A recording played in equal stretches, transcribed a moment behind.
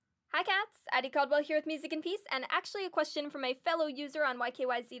Hi cats! Addie Caldwell here with Music and Peace, and actually a question from a fellow user on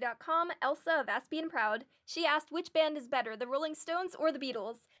YKYZ.com, Elsa of Aspie and Proud. She asked which band is better, the Rolling Stones or the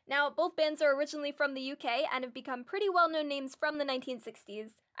Beatles? Now, both bands are originally from the UK and have become pretty well-known names from the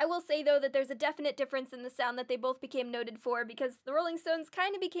 1960s. I will say though that there's a definite difference in the sound that they both became noted for, because the Rolling Stones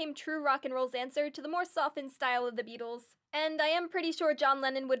kind of became true rock and roll's answer to the more softened style of the Beatles. And I am pretty sure John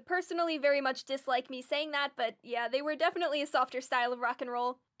Lennon would personally very much dislike me saying that, but yeah, they were definitely a softer style of rock and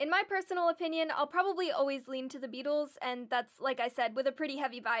roll. In my personal opinion, I'll probably always lean to the Beatles, and that's, like I said, with a pretty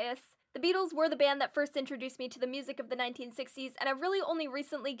heavy bias. The Beatles were the band that first introduced me to the music of the 1960s, and I've really only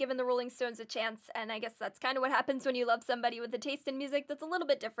recently given the Rolling Stones a chance, and I guess that's kind of what happens when you love somebody with a taste in music that's a little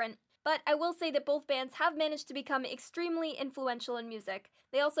bit different. But I will say that both bands have managed to become extremely influential in music.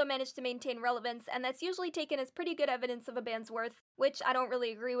 They also managed to maintain relevance, and that's usually taken as pretty good evidence of a band's worth, which I don't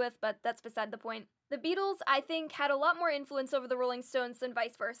really agree with, but that's beside the point. The Beatles, I think, had a lot more influence over the Rolling Stones than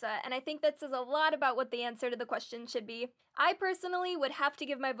vice versa, and I think that says a lot about what the answer to the question should be. I personally would have to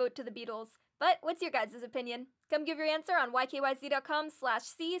give my vote to the Beatles, but what's your guys' opinion? Come give your answer on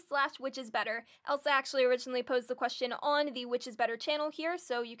ykyz.com/c/whichisbetter. Elsa actually originally posed the question on the Which Is Better channel here,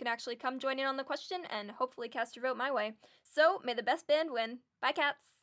 so you can actually come join in on the question and hopefully cast your vote my way. So, may the best band win. Bye, cats!